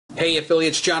Hey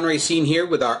affiliates, John Racine here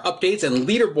with our updates and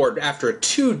leaderboard after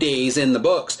 2 days in the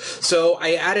books. So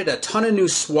I added a ton of new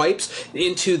swipes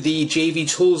into the JV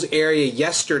Tools area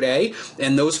yesterday,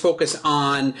 and those focus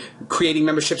on creating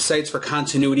membership sites for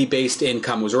continuity-based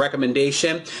income. It was a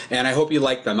recommendation, and I hope you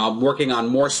like them. I'm working on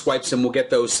more swipes, and we'll get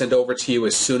those sent over to you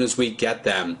as soon as we get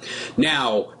them.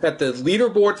 Now, at the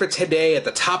leaderboard for today, at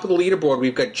the top of the leaderboard,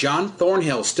 we've got John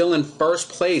Thornhill still in first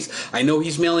place. I know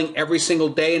he's mailing every single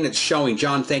day, and it's showing.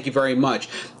 John, thank you very much.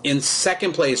 In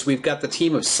second place, we've got the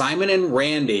team of Simon and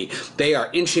Randy. They are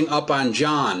inching up on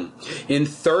John. In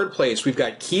third place, we've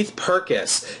got Keith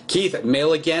Perkis. Keith,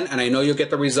 mail again, and I know you'll get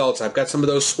the results. I've got some of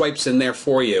those swipes in there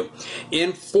for you.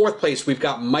 In fourth place, we've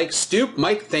got Mike Stoop.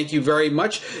 Mike, thank you very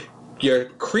much. You're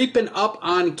creeping up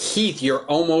on Keith. You're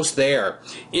almost there.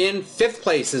 In fifth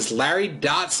place is Larry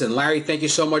Dotson. Larry, thank you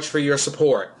so much for your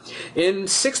support. In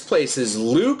sixth place is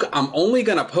Luke. I'm only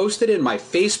going to post it in my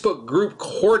Facebook group,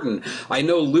 Corden. I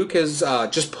know Luke has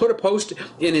just put a post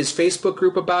in his Facebook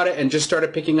group about it and just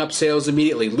started picking up sales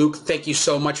immediately. Luke, thank you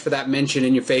so much for that mention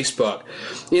in your Facebook.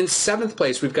 In seventh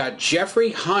place, we've got Jeffrey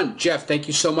Hunt. Jeff, thank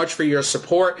you so much for your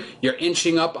support. You're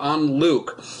inching up on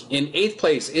Luke. In eighth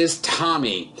place is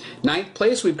Tommy. Ninth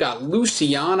place, we've got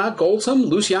Luciana Goldsam.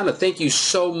 Luciana, thank you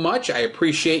so much. I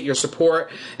appreciate your support.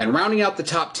 And rounding out the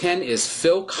top 10 is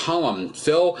Phil Cullum.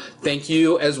 Phil, thank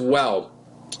you as well.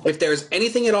 If there's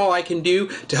anything at all I can do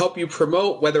to help you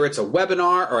promote, whether it's a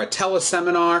webinar or a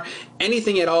teleseminar,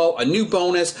 anything at all, a new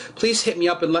bonus, please hit me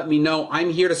up and let me know.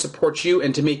 I'm here to support you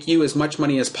and to make you as much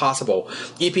money as possible.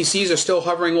 EPCs are still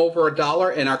hovering over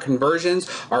 $1, and our conversions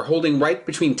are holding right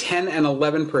between 10 and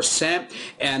 11%,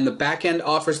 and the back-end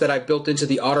offers that I've built into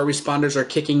the autoresponders are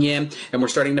kicking in, and we're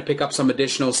starting to pick up some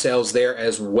additional sales there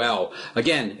as well.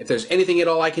 Again, if there's anything at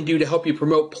all I can do to help you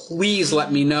promote, please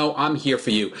let me know. I'm here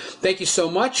for you. Thank you so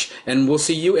much, and we'll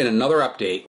see you in another update.